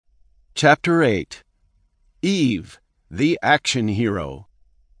Chapter 8 Eve, the Action Hero.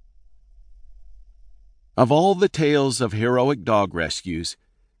 Of all the tales of heroic dog rescues,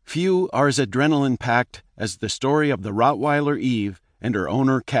 few are as adrenaline-packed as the story of the Rottweiler Eve and her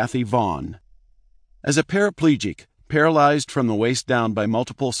owner Kathy Vaughn. As a paraplegic, paralyzed from the waist down by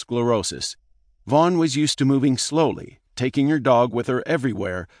multiple sclerosis, Vaughn was used to moving slowly, taking her dog with her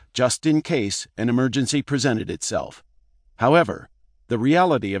everywhere just in case an emergency presented itself. However, the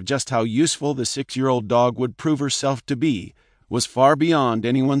reality of just how useful the 6-year-old dog would prove herself to be was far beyond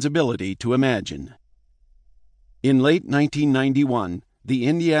anyone's ability to imagine. In late 1991, the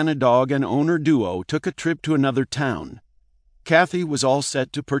Indiana dog and owner duo took a trip to another town. Kathy was all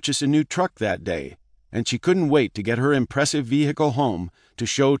set to purchase a new truck that day, and she couldn't wait to get her impressive vehicle home to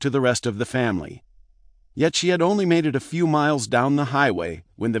show to the rest of the family. Yet she had only made it a few miles down the highway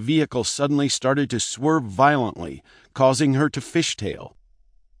when the vehicle suddenly started to swerve violently, causing her to fishtail.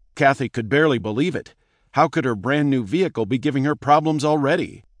 Kathy could barely believe it. How could her brand-new vehicle be giving her problems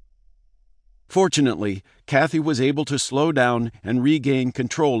already? Fortunately, Kathy was able to slow down and regain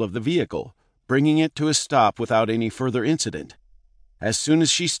control of the vehicle, bringing it to a stop without any further incident. As soon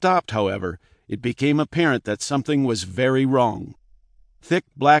as she stopped, however, it became apparent that something was very wrong. Thick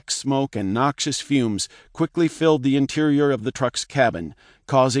black smoke and noxious fumes quickly filled the interior of the truck's cabin,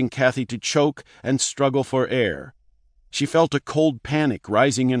 causing Kathy to choke and struggle for air. She felt a cold panic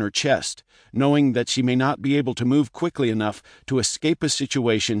rising in her chest, knowing that she may not be able to move quickly enough to escape a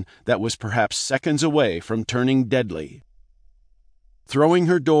situation that was perhaps seconds away from turning deadly. Throwing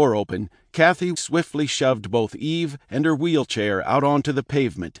her door open, Kathy swiftly shoved both Eve and her wheelchair out onto the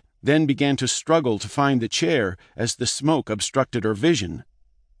pavement, then began to struggle to find the chair as the smoke obstructed her vision.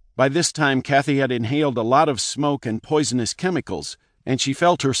 By this time, Kathy had inhaled a lot of smoke and poisonous chemicals, and she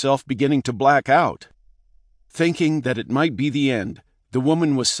felt herself beginning to black out. Thinking that it might be the end, the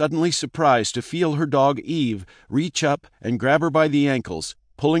woman was suddenly surprised to feel her dog Eve reach up and grab her by the ankles,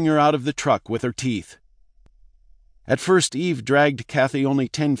 pulling her out of the truck with her teeth. At first, Eve dragged Kathy only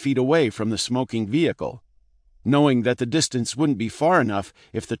 10 feet away from the smoking vehicle. Knowing that the distance wouldn't be far enough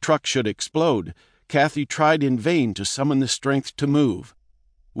if the truck should explode, Kathy tried in vain to summon the strength to move.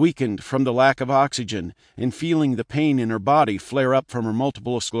 Weakened from the lack of oxygen and feeling the pain in her body flare up from her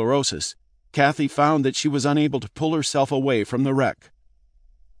multiple sclerosis, Kathy found that she was unable to pull herself away from the wreck.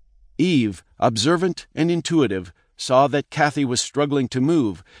 Eve, observant and intuitive, saw that Kathy was struggling to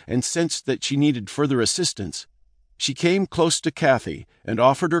move and sensed that she needed further assistance. She came close to Kathy and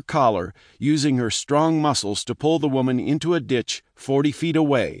offered her collar, using her strong muscles to pull the woman into a ditch 40 feet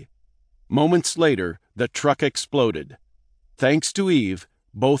away. Moments later, the truck exploded. Thanks to Eve,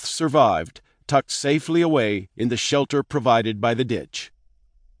 both survived, tucked safely away in the shelter provided by the ditch.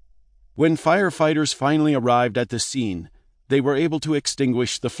 When firefighters finally arrived at the scene, they were able to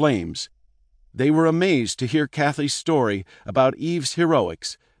extinguish the flames. They were amazed to hear Kathy's story about Eve's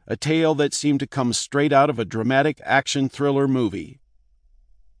heroics, a tale that seemed to come straight out of a dramatic action thriller movie.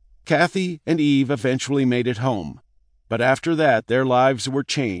 Kathy and Eve eventually made it home, but after that their lives were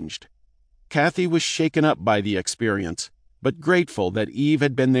changed. Kathy was shaken up by the experience, but grateful that Eve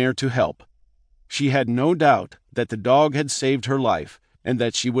had been there to help. She had no doubt that the dog had saved her life, and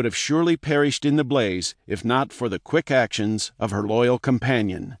that she would have surely perished in the blaze if not for the quick actions of her loyal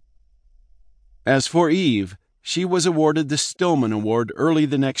companion. As for Eve, she was awarded the Stillman Award early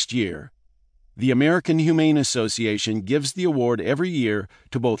the next year. The American Humane Association gives the award every year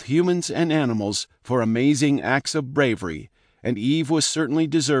to both humans and animals for amazing acts of bravery, and Eve was certainly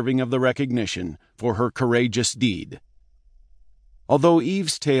deserving of the recognition for her courageous deed. Although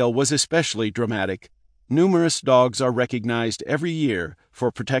Eve's tale was especially dramatic, numerous dogs are recognized every year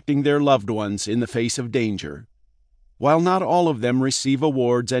for protecting their loved ones in the face of danger. While not all of them receive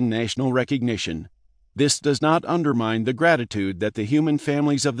awards and national recognition, this does not undermine the gratitude that the human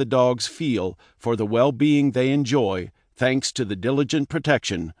families of the dogs feel for the well-being they enjoy thanks to the diligent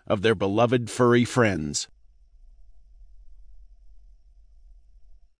protection of their beloved furry friends.